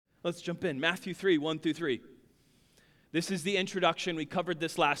Let's jump in. Matthew 3, 1 through 3. This is the introduction. We covered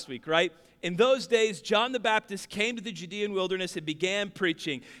this last week, right? In those days, John the Baptist came to the Judean wilderness and began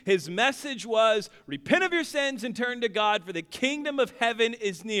preaching. His message was, repent of your sins and turn to God, for the kingdom of heaven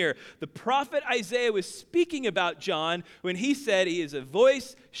is near. The prophet Isaiah was speaking about John when he said, he is a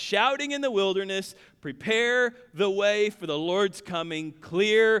voice shouting in the wilderness, prepare the way for the Lord's coming,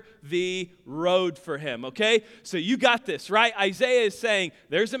 clear the road for him, okay? So you got this, right? Isaiah is saying,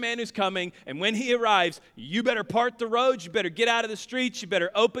 there's a man who's coming, and when he arrives, you better part the roads, you better get out of the streets, you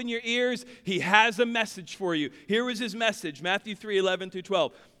better open your ears. He has a message for you. Here was his message, Matthew 3, 11 through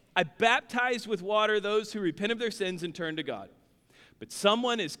 12. I baptize with water those who repent of their sins and turn to God. But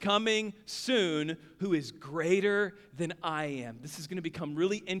someone is coming soon who is greater than I am. This is going to become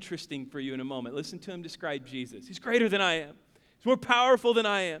really interesting for you in a moment. Listen to him describe Jesus. He's greater than I am. He's more powerful than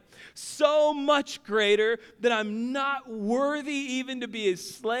I am. So much greater that I'm not worthy even to be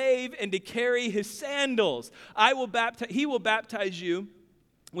his slave and to carry his sandals. He will baptize you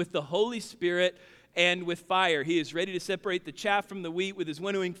with the Holy Spirit and with fire. He is ready to separate the chaff from the wheat with his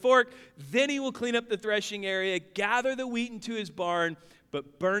winnowing fork. Then he will clean up the threshing area, gather the wheat into his barn,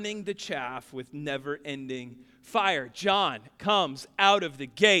 but burning the chaff with never-ending fire. John comes out of the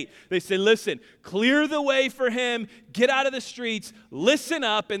gate. They say, listen, clear the way for him. Get out of the streets. Listen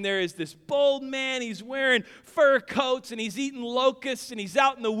up. And there is this bold man. He's wearing fur coats and he's eating locusts and he's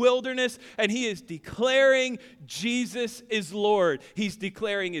out in the wilderness and he is declaring Jesus is Lord. He's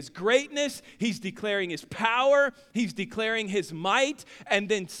declaring his greatness. He's declaring his power. He's declaring his might. And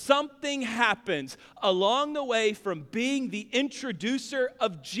then something happens along the way from being the introducer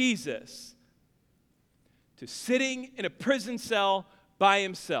of Jesus to sitting in a prison cell by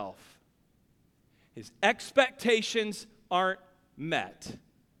himself. His expectations aren't met,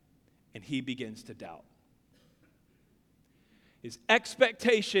 and he begins to doubt. His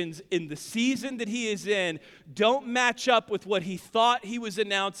expectations in the season that he is in don't match up with what he thought he was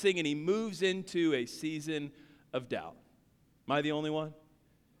announcing, and he moves into a season of doubt. Am I the only one?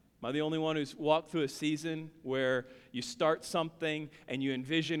 Am I the only one who's walked through a season where you start something and you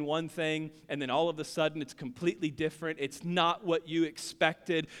envision one thing and then all of a sudden it's completely different? It's not what you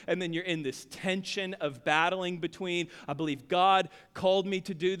expected. And then you're in this tension of battling between, I believe God called me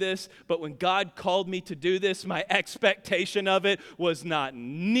to do this, but when God called me to do this, my expectation of it was not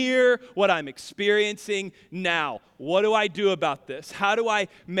near what I'm experiencing now. What do I do about this? How do I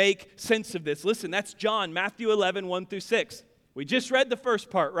make sense of this? Listen, that's John, Matthew 11, 1 through 6. We just read the first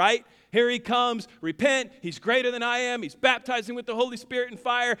part, right? Here he comes, repent, he's greater than I am, he's baptizing with the Holy Spirit and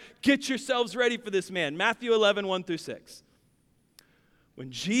fire. Get yourselves ready for this man. Matthew 11, 1 through 6.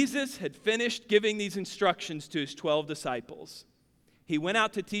 When Jesus had finished giving these instructions to his 12 disciples, he went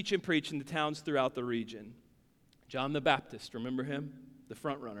out to teach and preach in the towns throughout the region. John the Baptist, remember him? The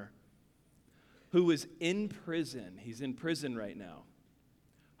front runner, who was in prison. He's in prison right now.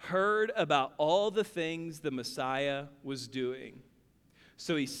 Heard about all the things the Messiah was doing.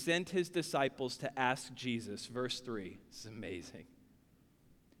 So he sent his disciples to ask Jesus. Verse 3, this is amazing.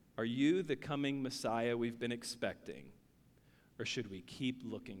 Are you the coming Messiah we've been expecting? Or should we keep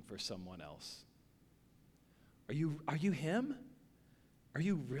looking for someone else? Are you him? Are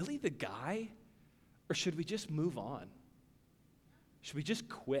you really the guy? Or should we just move on? Should we just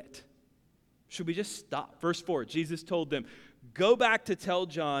quit? Should we just stop? Verse 4, Jesus told them, go back to tell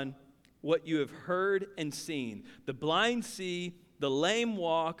John what you have heard and seen. The blind see, the lame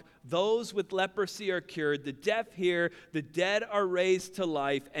walk, those with leprosy are cured, the deaf hear, the dead are raised to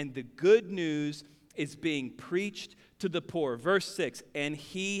life, and the good news is being preached to the poor. Verse 6, and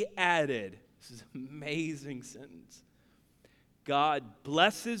he added, this is an amazing sentence, God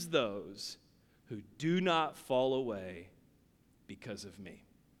blesses those who do not fall away because of me.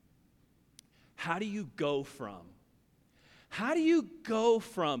 How do you go from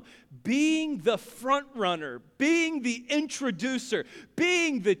being the front runner, being the introducer,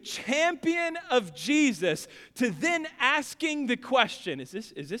 being the champion of Jesus, to then asking the question, is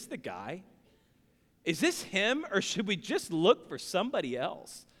this the guy? Is this him, or should we just look for somebody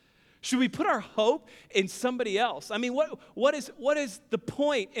else? Should we put our hope in somebody else? I mean, what is the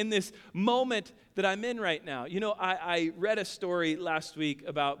point in this moment that I'm in right now? You know, I read a story last week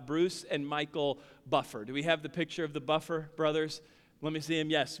about Bruce and Michael Buffer. Do we have the picture of the Buffer brothers? Let me see him.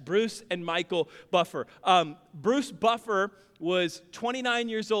 Yes, Bruce and Michael Buffer. Bruce Buffer was 29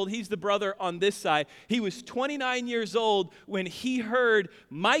 years old. He's the brother on this side. He was 29 years old when he heard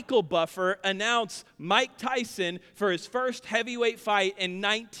Michael Buffer announce Mike Tyson for his first heavyweight fight in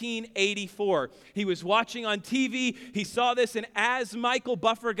 1984. He was watching on TV. He saw this, and as Michael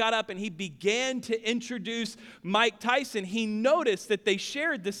Buffer got up and he began to introduce Mike Tyson, he noticed that they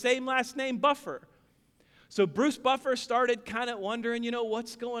shared the same last name, Buffer. So Bruce Buffer started kind of wondering,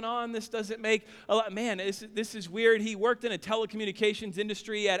 what's going on? This doesn't make a lot. Man, this is weird. He worked in a telecommunications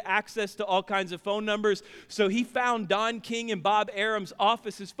industry. He had access to all kinds of phone numbers. So he found Don King and Bob Arum's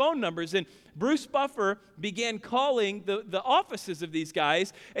office's phone numbers. And Bruce Buffer began calling the offices of these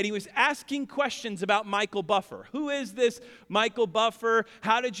guys, and he was asking questions about Michael Buffer. Who is this Michael Buffer?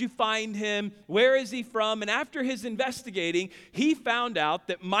 How did you find him? Where is he from? And after his investigating, he found out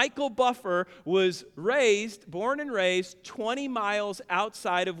that Michael Buffer was born and raised 20 miles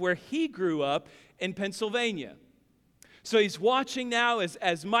outside of where he grew up in Pennsylvania. So he's watching now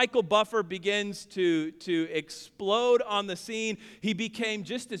as Michael Buffer begins to explode on the scene. He became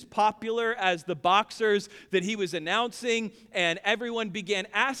just as popular as the boxers that he was announcing, and everyone began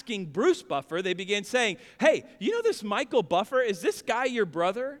asking Bruce Buffer. They began saying, hey, this Michael Buffer, is this guy your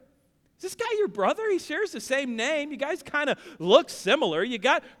brother? Is this guy your brother? He shares the same name. You guys kind of look similar. You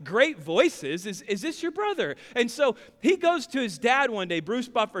got great voices. Is this your brother? And so he goes to his dad one day, Bruce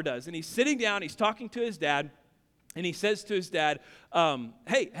Buffer does, and he's sitting down, he's talking to his dad, and he says to his dad,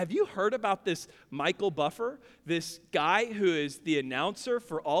 hey, have you heard about this Michael Buffer, this guy who is the announcer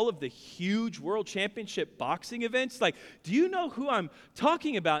for all of the huge world championship boxing events? Like, do you know who I'm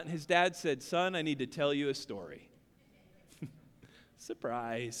talking about? And his dad said, son, I need to tell you a story.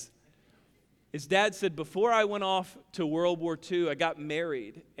 Surprise. His dad said, before I went off to World War II, I got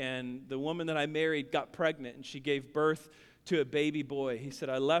married, and the woman that I married got pregnant, and she gave birth to a baby boy. He said,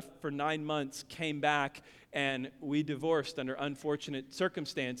 I left for 9 months, came back, and we divorced under unfortunate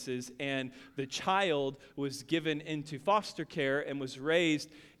circumstances, and the child was given into foster care and was raised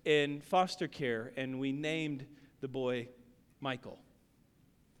in foster care, and we named the boy Michael.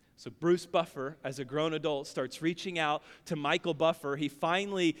 So Bruce Buffer, as a grown adult, starts reaching out to Michael Buffer. He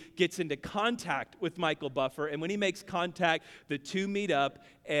finally gets into contact with Michael Buffer, and when he makes contact, the two meet up,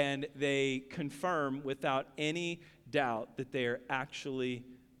 and they confirm without any doubt that they are actually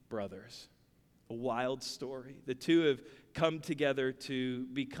brothers. A wild story. The two have come together to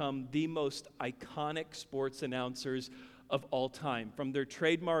become the most iconic sports announcers of all time. From their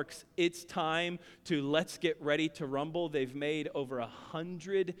trademarks, It's Time, to Let's Get Ready to Rumble, they've made over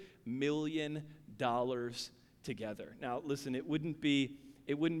 $100 million together. Now, listen, it wouldn't be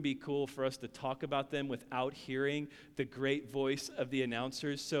cool for us to talk about them without hearing the great voice of the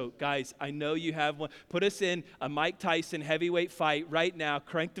announcers. So, guys, I know you have one. Put us in a Mike Tyson heavyweight fight right now.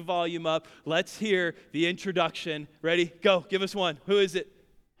 Crank the volume up. Let's hear the introduction. Ready? Go. Give us one. Who is it?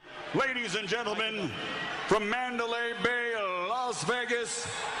 Ladies and gentlemen, from Mandalay Bay, Las Vegas,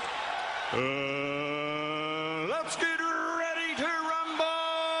 let's get ready to rumble!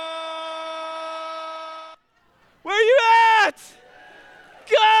 Where are you at?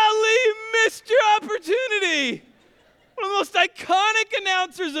 Golly, missed your opportunity. One of the most iconic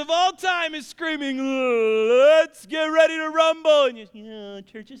announcers of all time is screaming, let's get ready to rumble. And you,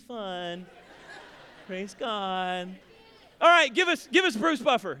 church is fun. Praise God. All right, give us Bruce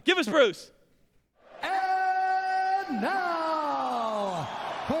Buffer. Give us Bruce. And now,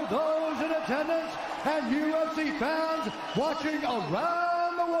 for those in attendance and UFC fans watching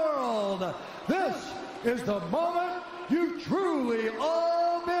around the world, this is the moment you've truly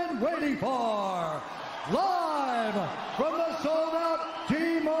all been waiting for. Live from the sold-out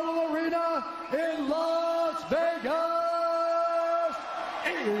T-Mobile Arena in Las Vegas,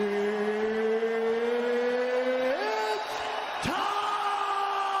 it's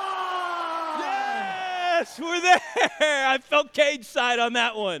time! Yes, we're there. I felt cage side on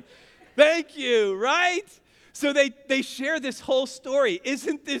that one. Thank you, right? So they share this whole story.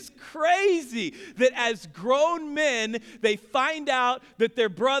 Isn't this crazy that as grown men, they find out that they're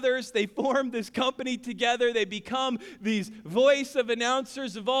brothers, they form this company together, they become these voice of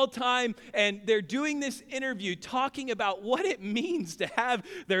announcers of all time, and they're doing this interview talking about what it means to have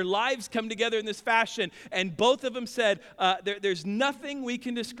their lives come together in this fashion. And both of them said, there's nothing we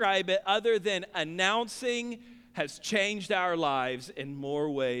can describe it other than announcing has changed our lives in more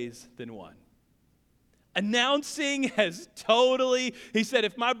ways than one. Announcing has totally, he said,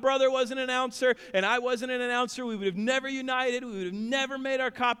 if my brother was an announcer and I wasn't an announcer, we would have never united. We would have never made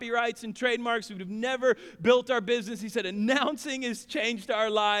our copyrights and trademarks. We would have never built our business. He said, announcing has changed our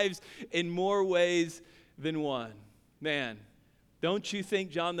lives in more ways than one. Man, Don't you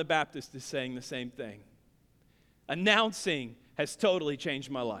think John the Baptist is saying the same thing? Announcing has totally changed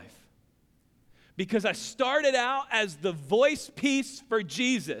my life. Because I started out as the voice piece for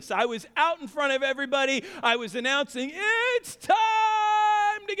Jesus. I was out in front of everybody. I was announcing, it's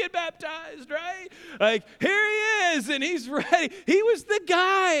time to get baptized, right? Like, here he is, and he's ready. He was the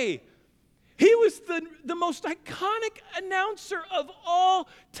guy. He was the most iconic announcer of all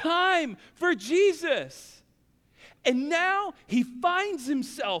time for Jesus. And now he finds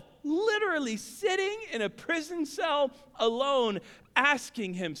himself literally sitting in a prison cell alone,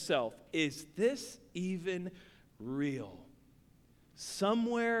 asking himself, is this even real?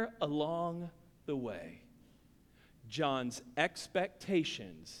 Somewhere along the way, John's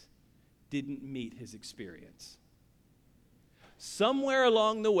expectations didn't meet his experience. Somewhere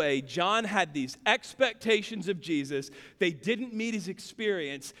along the way, John had these expectations of Jesus. They didn't meet his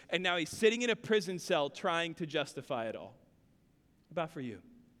experience, and now he's sitting in a prison cell trying to justify it all. How about for you?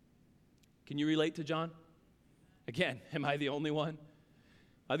 Can you relate to John? Again, am I the only one?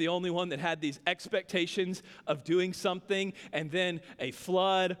 Am I the only one that had these expectations of doing something, and then a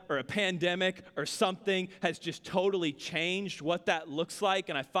flood or a pandemic or something has just totally changed what that looks like?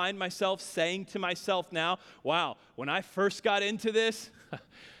 And I find myself saying to myself now, wow, when I first got into this,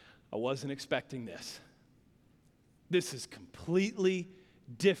 I wasn't expecting this. This is completely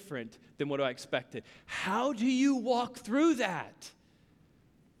different than what I expected. How do you walk through that?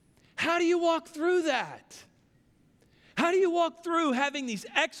 How do you walk through that? How do you walk through having these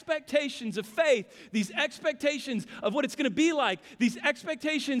expectations of faith, these expectations of what it's going to be like, these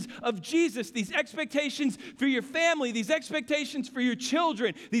expectations of Jesus, these expectations for your family, these expectations for your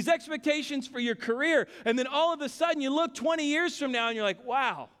children, these expectations for your career, and then all of a sudden you look 20 years from now and you're like,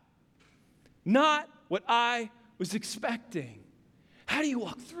 wow, not what I was expecting. How do you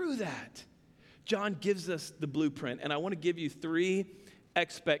walk through that? John gives us the blueprint, and I want to give you 3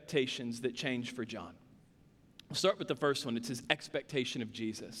 expectations that changed for John. We'll start with the first one. It's his expectation of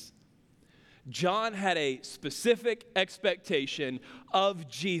Jesus. John had a specific expectation of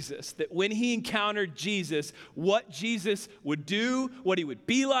Jesus, that when he encountered Jesus, what Jesus would do, what he would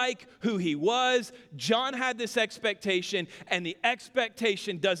be like, who he was. John had this expectation, and the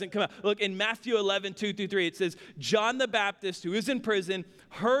expectation doesn't come out. Look, in Matthew 11, 2-3, it says, John the Baptist, who is in prison,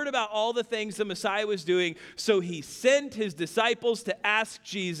 heard about all the things the Messiah was doing, so he sent his disciples to ask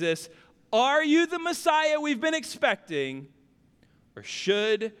Jesus, are you the Messiah we've been expecting, or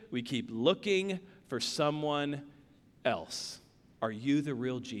should we keep looking for someone else? Are you the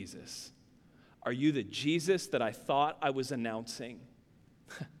real Jesus? Are you the Jesus that I thought I was announcing?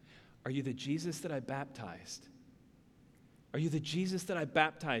 Are you the Jesus that I baptized? Are you the Jesus that I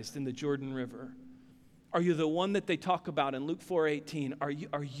baptized in the Jordan River? Are you the one that they talk about in Luke 4:18?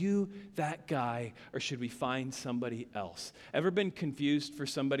 Are you that guy, or should we find somebody else? Ever been confused for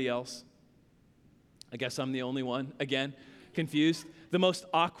somebody else? I guess I'm the only one, again, confused. The most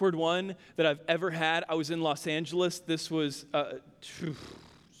awkward one that I've ever had, I was in Los Angeles. This was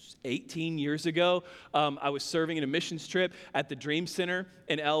 18 years ago. I was serving in a missions trip at the Dream Center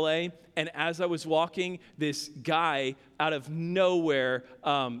in LA, and as I was walking, this guy out of nowhere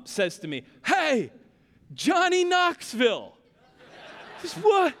says to me, hey, Johnny Knoxville. Just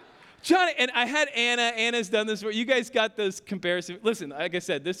what? Johnny, and I had Anna. Anna's done this. You guys got those comparisons. Listen, like I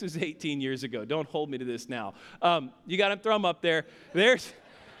said, this was 18 years ago. Don't hold me to this now. You got to throw him up there. There's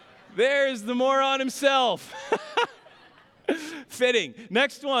the moron himself. Fitting.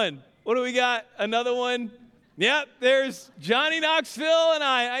 Next one. What do we got? Another one. Yep, there's Johnny Knoxville and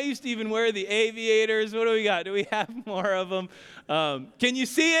I. I used to even wear the aviators. What do we got? Do we have more of them? Can you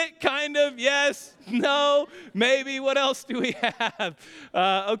see it? Kind of. Yes. No. Maybe. What else do we have?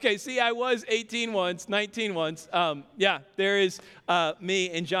 Okay, see, I was 18 once, 19 once. Yeah, there is me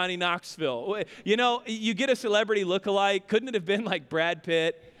and Johnny Knoxville. You know, you get a celebrity look-alike. Couldn't it have been like Brad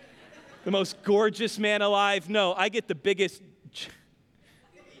Pitt? The most gorgeous man alive? No, I get the biggest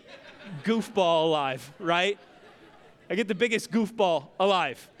goofball alive, right? I get the biggest goofball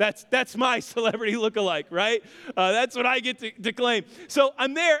alive. That's my celebrity look-alike, right? That's what I get to claim. So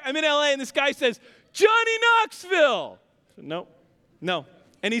I'm there, I'm in LA, and this guy says, Johnny Knoxville. I said, no.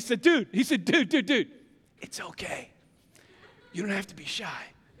 And he said, dude, it's okay. You don't have to be shy.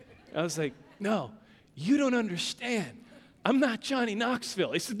 I was like, no, you don't understand. I'm not Johnny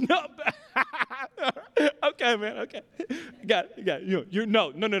Knoxville. He said, no. Okay, man, okay. Got it. You're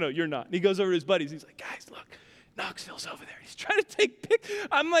no, you're not. And he goes over to his buddies. He's like, guys, look, Knoxville's over there. He's trying to take pictures.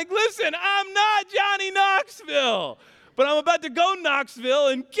 I'm like, listen, I'm not Johnny Knoxville. but I'm about to go Knoxville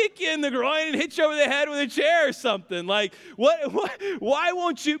and kick you in the groin and hit you over the head with a chair or something. Like, why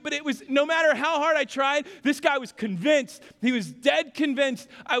won't you? But it was, no matter how hard I tried, this guy was convinced. He was dead convinced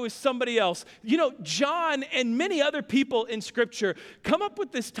I was somebody else. You know, John and many other people in Scripture come up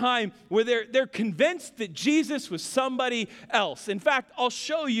with this time where they're convinced that Jesus was somebody else. In fact, I'll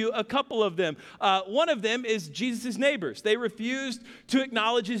show you a couple of them. One of them is Jesus' neighbors. They refused to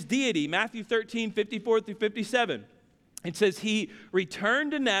acknowledge his deity. Matthew 13, 54 through 57. It says, he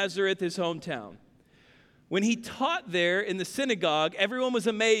returned to Nazareth, his hometown. When he taught there in the synagogue, everyone was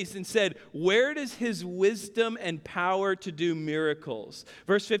amazed and said, where does his wisdom and power to do miracles?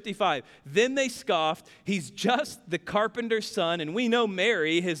 Verse 55, then they scoffed, he's just the carpenter's son, and we know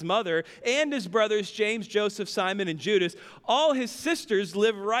Mary, his mother, and his brothers, James, Joseph, Simon, and Judas. All his sisters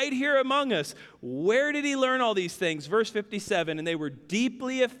live right here among us. Where did he learn all these things? Verse 57, and they were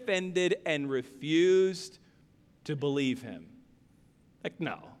deeply offended and refused to believe him. Like,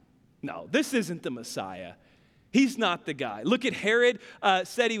 no, this isn't the Messiah. He's not the guy. Look at Herod,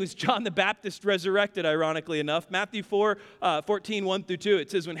 said he was John the Baptist resurrected, ironically enough. Matthew 14, 1 through 2.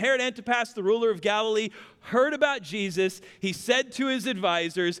 It says, when Herod Antipas, the ruler of Galilee, heard about Jesus, he said to his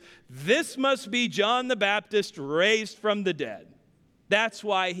advisors, this must be John the Baptist raised from the dead. That's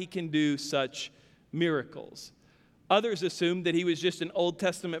why he can do such miracles. Others assumed that he was just an Old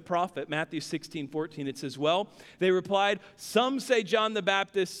Testament prophet. Matthew 16, 14, it says, well, they replied, some say John the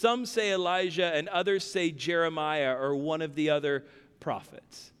Baptist, some say Elijah, and others say Jeremiah or one of the other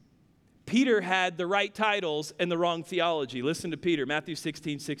prophets. Peter had the right titles and the wrong theology. Listen to Peter, Matthew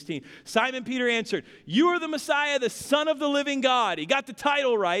 16, 16. Simon Peter answered, you are the Messiah, the Son of the living God. He got the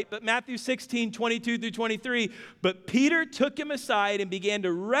title right, but Matthew 16, 22 through 23. But Peter took him aside and began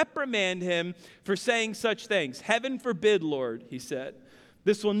to reprimand him for saying such things. Heaven forbid, Lord, he said.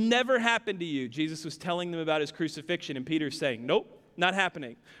 This will never happen to you. Jesus was telling them about his crucifixion, and Peter's saying, nope, not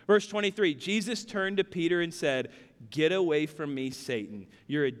happening. Verse 23, Jesus turned to Peter and said, get away from me, Satan.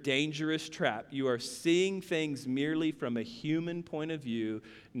 You're a dangerous trap. You are seeing things merely from a human point of view,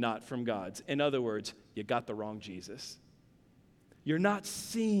 not from God's. In other words, you got the wrong Jesus. You're not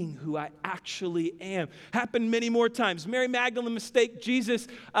seeing who I actually am. Happened many more times. Mary Magdalene mistaked Jesus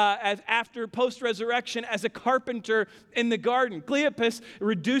after post-resurrection as a carpenter in the garden. Cleopas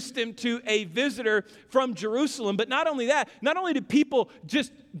reduced him to a visitor from Jerusalem. But not only that, not only did people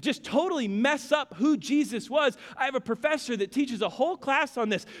just totally mess up who Jesus was. I have a professor that teaches a whole class on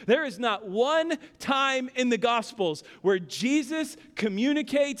this. There is not one time in the Gospels where Jesus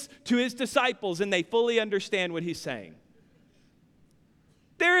communicates to his disciples and they fully understand what he's saying.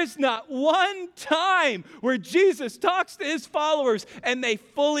 There is not one time where Jesus talks to his followers and they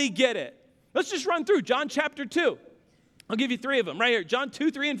fully get it. Let's just run through John chapter 2. I'll give you three of them right here. John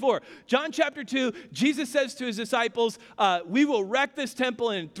 2, 3, and 4. John chapter 2, Jesus says to his disciples, we will wreck this temple,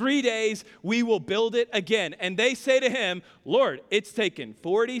 and in 3 days we will build it again. And they say to him, Lord, it's taken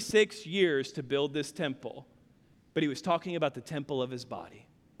 46 years to build this temple. But he was talking about the temple of his body,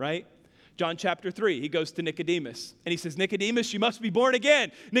 right? John chapter 3, he goes to Nicodemus, and he says, Nicodemus, you must be born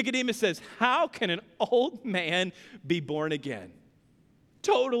again. Nicodemus says, how can an old man be born again?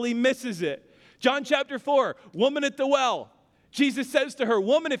 Totally misses it. John chapter 4, woman at the well. Jesus says to her,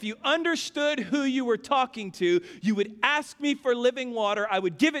 woman, if you understood who you were talking to, you would ask me for living water. I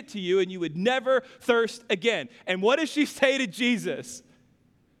would give it to you, and you would never thirst again. And what does she say to Jesus?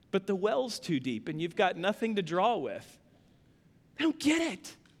 But the well's too deep, and you've got nothing to draw with. They don't get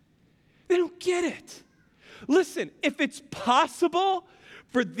it. They don't get it. Listen, if it's possible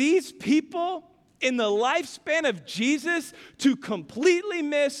for these people in the lifespan of Jesus to completely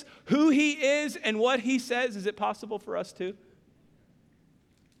miss who he is and what he says, is it possible for us too?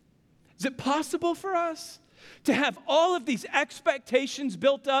 Is it possible for us to have all of these expectations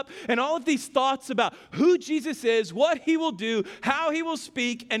built up and all of these thoughts about who Jesus is, what he will do, how he will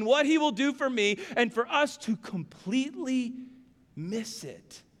speak, and what he will do for me, and for us to completely miss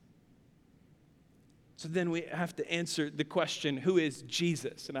it? So then we have to answer the question, who is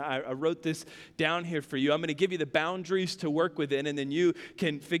Jesus? And I wrote this down here for you. I'm going to give you the boundaries to work within, and then you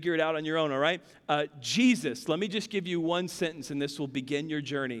can figure it out on your own, all right? Jesus, let me just give you one sentence, and this will begin your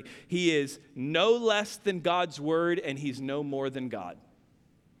journey. He is no less than God's word, and he's no more than God.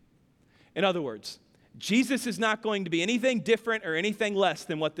 In other words, Jesus is not going to be anything different or anything less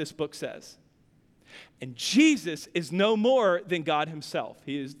than what this book says. And Jesus is no more than God himself.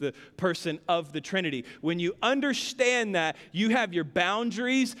 He is the person of the Trinity. When you understand that, you have your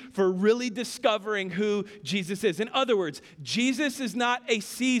boundaries for really discovering who Jesus is. In other words, Jesus is not a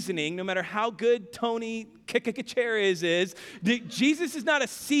seasoning, no matter how good Tony Kikakachera is. Jesus is not a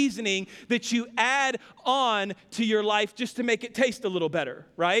seasoning that you add on to your life just to make it taste a little better,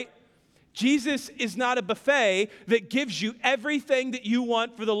 right? Jesus is not a buffet that gives you everything that you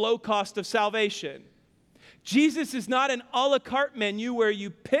want for the low cost of salvation. Jesus is not an a la carte menu where you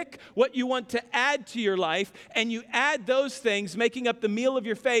pick what you want to add to your life and you add those things, making up the meal of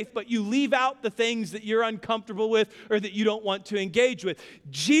your faith, but you leave out the things that you're uncomfortable with or that you don't want to engage with.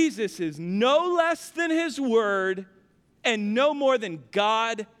 Jesus is no less than his word and no more than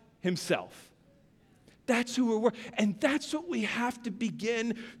God himself. That's who we're, and that's what we have to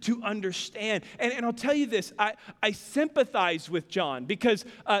begin to understand. And I'll tell you this, I sympathize with John because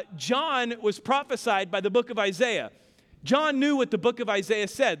John was prophesied by the book of Isaiah. John knew what the book of Isaiah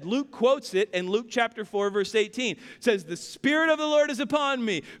said. Luke quotes it in Luke chapter 4, verse 18. It says, "The Spirit of the Lord is upon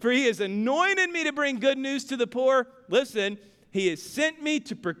me, for he has anointed me to bring good news to the poor." Listen, he has sent me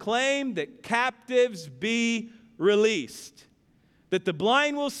to proclaim that captives be released, that the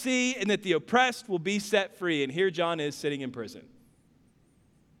blind will see, and that the oppressed will be set free. And here John is sitting in prison,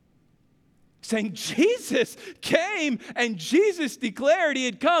 saying Jesus came and Jesus declared he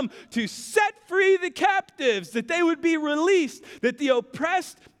had come to set free the captives, that they would be released, that the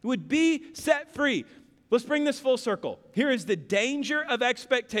oppressed would be set free. Let's bring this full circle. Here is the danger of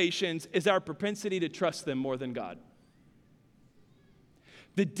expectations, is our propensity to trust them more than God.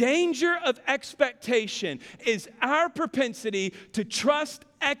 The danger of expectation is our propensity to trust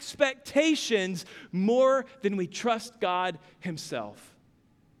expectations more than we trust God himself.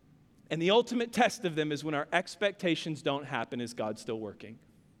 And the ultimate test of them is when our expectations don't happen, is God still working?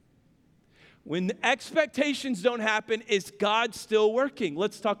 When the expectations don't happen, is God still working?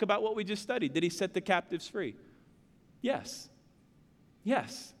 Let's talk about what we just studied. Did he set the captives free? Yes.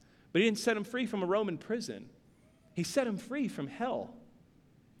 Yes. But he didn't set them free from a Roman prison. He set them free from hell.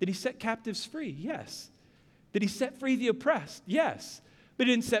 Did he set captives free? Yes. Did he set free the oppressed? Yes. But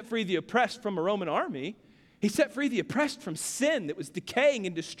he didn't set free the oppressed from a Roman army. He set free the oppressed from sin that was decaying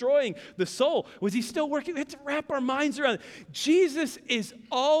and destroying the soul. Was he still working? We have to wrap our minds around it. Jesus is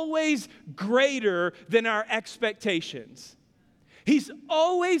always greater than our expectations. He's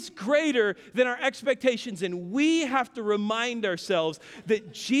always greater than our expectations, and we have to remind ourselves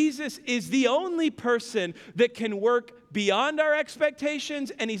that Jesus is the only person that can work beyond our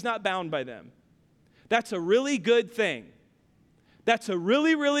expectations, and he's not bound by them. That's a really good thing. That's a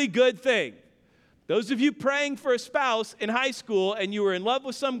really, really good thing. Those of you praying for a spouse in high school and you were in love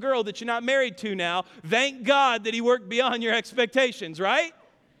with some girl that you're not married to now, thank God that he worked beyond your expectations, right?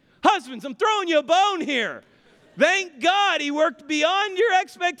 Husbands, I'm throwing you a bone here. Thank God he worked beyond your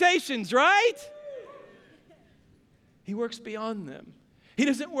expectations, right? He works beyond them. He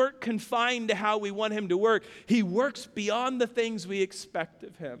doesn't work confined to how we want him to work. He works beyond the things we expect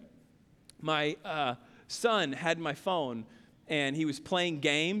of him. My son had my phone, and he was playing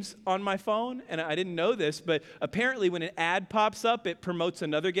games on my phone, and I didn't know this, but apparently when an ad pops up, it promotes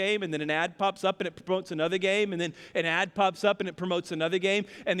another game, and then an ad pops up and it promotes another game, and then an ad pops up and it promotes another game,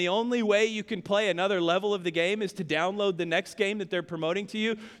 and the only way you can play another level of the game is to download the next game that they're promoting to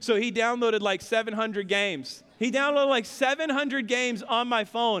you. So he downloaded like 700 games. He downloaded like 700 games on my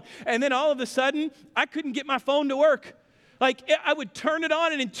phone, and then all of a sudden, I couldn't get my phone to work. Like, I would turn it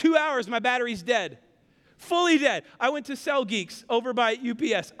on, and in 2 hours, my battery's dead. Fully dead. I went to Cell Geeks over by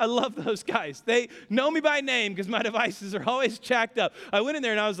UPS. I love those guys. They know me by name because my devices are always jacked up. I went in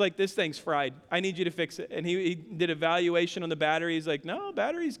there and I was like, this thing's fried. I need you to fix it. And he did a evaluation on the battery. He's like, no,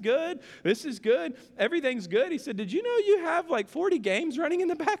 battery's good. This is good. Everything's good. He said, did you know you have like 40 games running in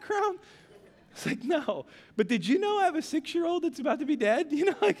the background? It's like, no. But did you know I have a 6-year-old that's about to be dead? You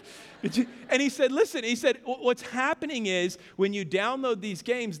know, like, and he said, listen, he said, what's happening is when you download these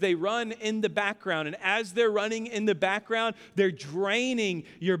games, they run in the background. And as they're running in the background, they're draining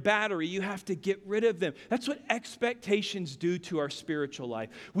your battery. You have to get rid of them. That's what expectations do to our spiritual life.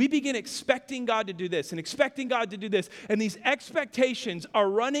 We begin expecting God to do this and expecting God to do this. And these expectations are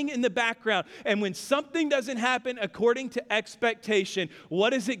running in the background. And when something doesn't happen according to expectation,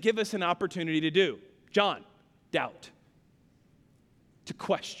 what does it give us an opportunity to do? John, doubt, to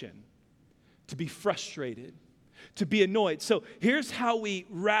question, to be frustrated, to be annoyed. So here's how we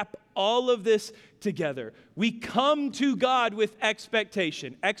wrap all of this together. We come to God with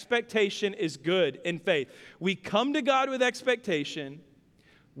expectation. Expectation is good in faith. We come to God with expectation.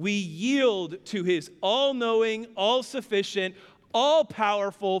 We yield to his all-knowing, all-sufficient,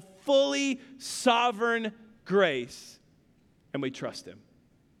 all-powerful, fully sovereign grace, and we trust him.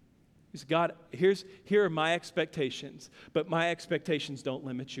 Because God, here are my expectations, but my expectations don't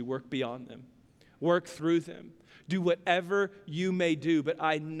limit you. Work beyond them. Work through them. Do whatever you may do, but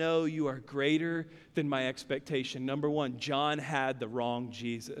I know you are greater than my expectation. Number one, John had the wrong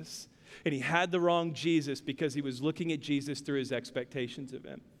Jesus. And he had the wrong Jesus because he was looking at Jesus through his expectations of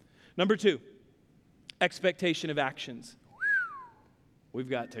him. Number two, expectation of actions. We've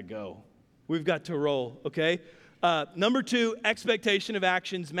got to go. We've got to roll, okay? Number two, expectation of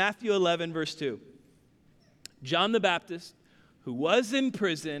actions. Matthew 11, verse 2. John the Baptist, who was in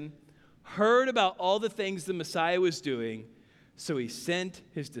prison, heard about all the things the Messiah was doing, so he sent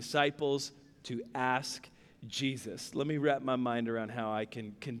his disciples to ask Jesus. Let me wrap my mind around how I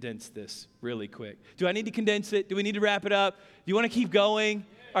can condense this really quick. Do I need to condense it? Do we need to wrap it up? Do you want to keep going?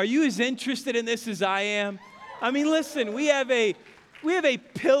 Are you as interested in this as I am? I mean, listen, we have a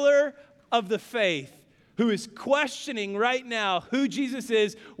pillar of the faith who is questioning right now who Jesus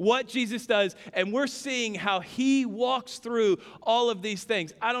is, what Jesus does, and we're seeing how he walks through all of these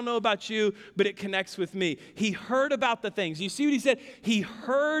things. I don't know about you, but it connects with me. He heard about the things. You see what he said? He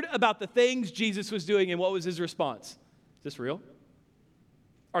heard about the things Jesus was doing, and what was his response? Is this real?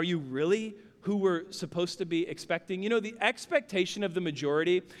 Are you really who we're supposed to be expecting? You know, the expectation of the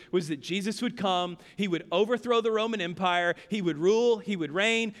majority was that Jesus would come, he would overthrow the Roman Empire, he would rule, he would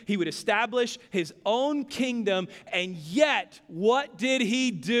reign, he would establish his own kingdom, and yet, what did he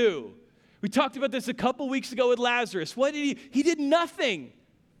do? We talked about this a couple weeks ago with Lazarus. What did he? He did nothing.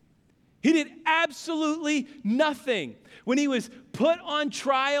 He did absolutely nothing. When he was put on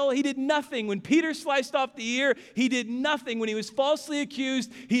trial, he did nothing. When Peter sliced off the ear, he did nothing. When he was falsely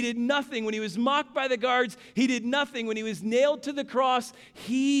accused, he did nothing. When he was mocked by the guards, he did nothing. When he was nailed to the cross,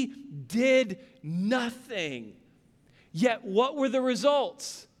 he did nothing. Yet what were the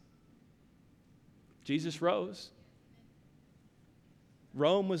results? Jesus rose.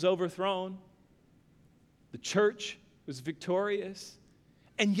 Rome was overthrown. The church was victorious.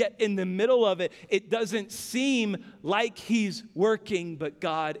 And yet in the middle of it, it doesn't seem like he's working, but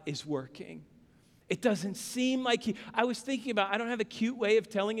God is working. It doesn't seem like I was thinking about, I don't have a cute way of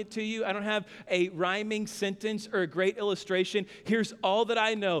telling it to you. I don't have a rhyming sentence or a great illustration. Here's all that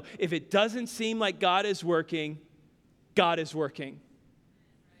I know. If it doesn't seem like God is working, God is working.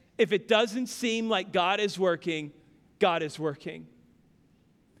 If it doesn't seem like God is working, God is working.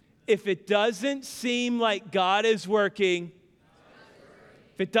 If it doesn't seem like God is working,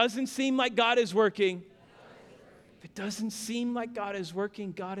 if it doesn't seem like God is working, if it doesn't seem like God is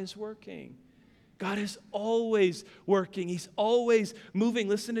working, God is working. God is always working. He's always moving.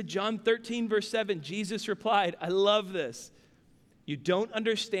 Listen to John 13, verse 7. Jesus replied, I love this. You don't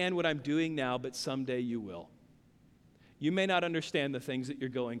understand what I'm doing now, but someday you will. You may not understand the things that you're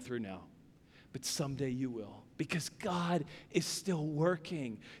going through now, but someday you will. Because God is still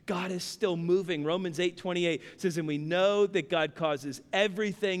working. God is still moving. Romans 8:28 says, and we know that God causes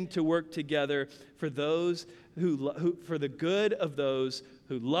everything to work together for those who for the good of those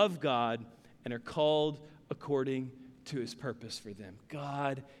who love God and are called according to his purpose for them.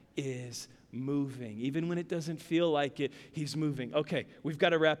 God is moving. Even when it doesn't feel like it, he's moving. Okay, we've got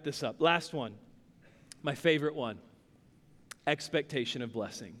to wrap this up. Last one, my favorite one, expectation of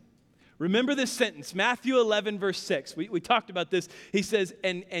blessing. Remember this sentence, Matthew 11, verse 6. We talked about this. He says,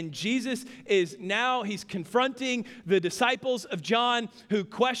 and Jesus is now, he's confronting the disciples of John who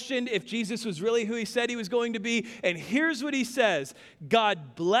questioned if Jesus was really who he said he was going to be. And here's what he says,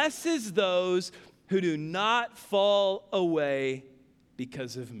 God blesses those who do not fall away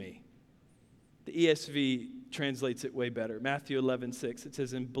because of me. The ESV translates it way better. Matthew 11, 6. It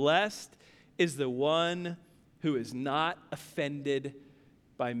says, and blessed is the one who is not offended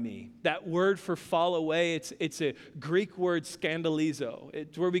by me. That word for fall away, it's a Greek word scandalizo.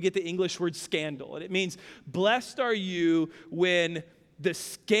 It's where we get the English word scandal. And it means, blessed are you when the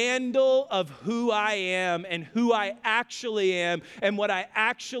scandal of who I am and who I actually am and what I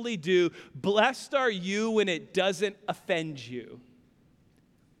actually do, blessed are you when it doesn't offend you.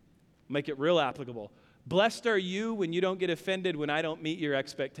 Make it real applicable. Blessed are you when you don't get offended when I don't meet your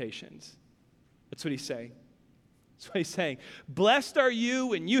expectations. That's what he's saying. That's what he's saying. Blessed are you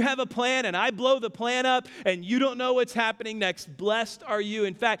when you have a plan and I blow the plan up and you don't know what's happening next. Blessed are you.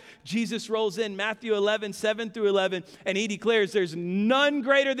 In fact, Jesus rolls in Matthew 11, 7 through 11, and he declares there's none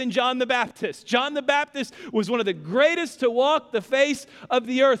greater than John the Baptist. John the Baptist was one of the greatest to walk the face of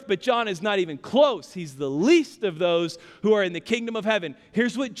the earth, but John is not even close. He's the least of those who are in the kingdom of heaven.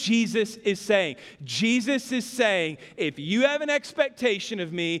 Here's what Jesus is saying. Jesus is saying, if you have an expectation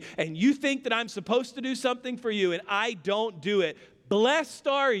of me and you think that I'm supposed to do something for you and I don't do it. Blessed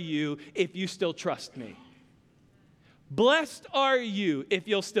are you if you still trust me. Blessed are you if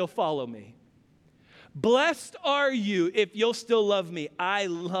you'll still follow me. Blessed are you if you'll still love me. I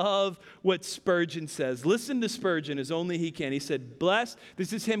love what Spurgeon says. Listen to Spurgeon as only he can. He said, blessed,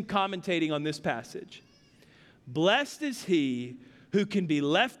 this is him commentating on this passage. Blessed is he who can be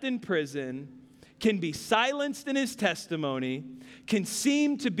left in prison, can be silenced in his testimony, can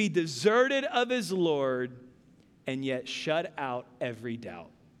seem to be deserted of his Lord, and yet shut out every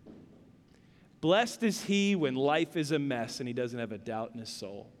doubt. Blessed is he when life is a mess and he doesn't have a doubt in his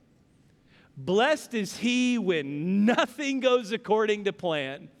soul. Blessed is he when nothing goes according to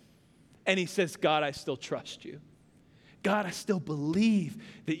plan and he says, God, I still trust you. God, I still believe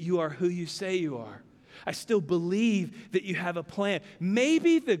that you are who you say you are. I still believe that you have a plan.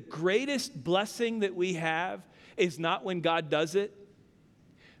 Maybe the greatest blessing that we have is not when God does it.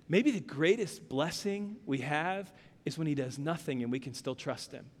 Maybe the greatest blessing we have is when he does nothing and we can still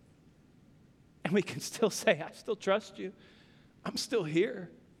trust him. And we can still say, I still trust you. I'm still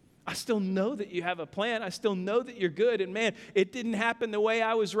here. I still know that you have a plan. I still know that you're good. And man, it didn't happen the way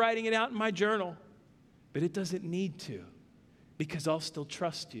I was writing it out in my journal. But it doesn't need to, because I'll still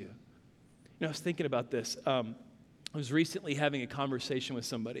trust you. You know, I was thinking about this. I was recently having a conversation with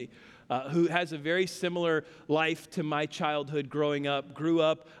somebody who has a very similar life to my childhood growing up. Grew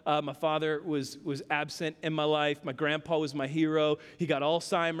up, my father was absent in my life. My grandpa was my hero. He got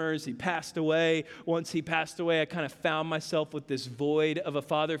Alzheimer's. He passed away. Once he passed away, I kind of found myself with this void of a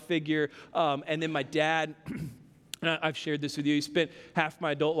father figure. And then my dad... And I've shared this with you. He spent half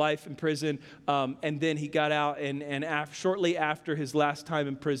my adult life in prison, and then he got out, and shortly after his last time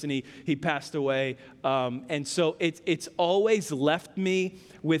in prison, he passed away. And so it's always left me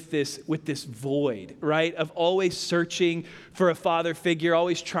with this void, right, of always searching for a father figure,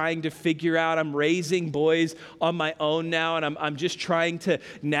 always trying to figure out. I'm raising boys on my own now, and I'm just trying to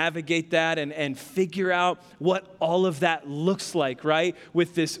navigate that and figure out what all of that looks like, right,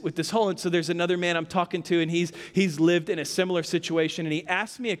 with this whole. And so there's another man I'm talking to, and he's lived in a similar situation, and he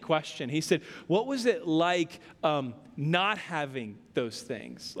asked me a question. He said, what was it like not having those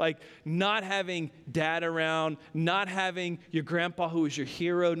things? Like not having dad around, not having your grandpa who was your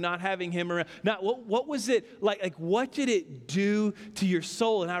hero, not having him around. What was it like? Like, what did it do to your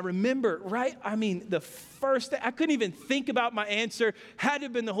soul? And I remember, right? I mean, the first thing, I couldn't even think about my answer. Had to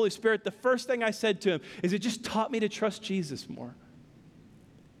have been the Holy Spirit. The first thing I said to him is, it just taught me to trust Jesus more.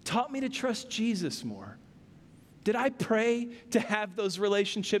 Taught me to trust Jesus more. Did I pray to have those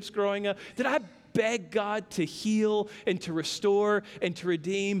relationships growing up? Did I beg God to heal and to restore and to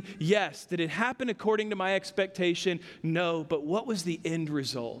redeem? Yes. Did it happen according to my expectation? No. But what was the end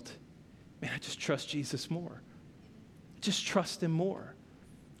result? Man, I just trust Jesus more. Just trust him more.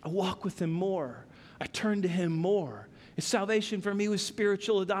 I walk with him more. I turn to him more. His salvation for me was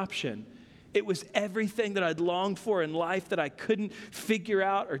spiritual adoption. It was everything that I'd longed for in life that I couldn't figure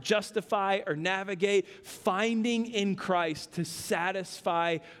out or justify or navigate, finding in Christ to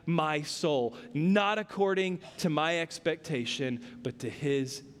satisfy my soul, not according to my expectation, but to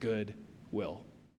his good will.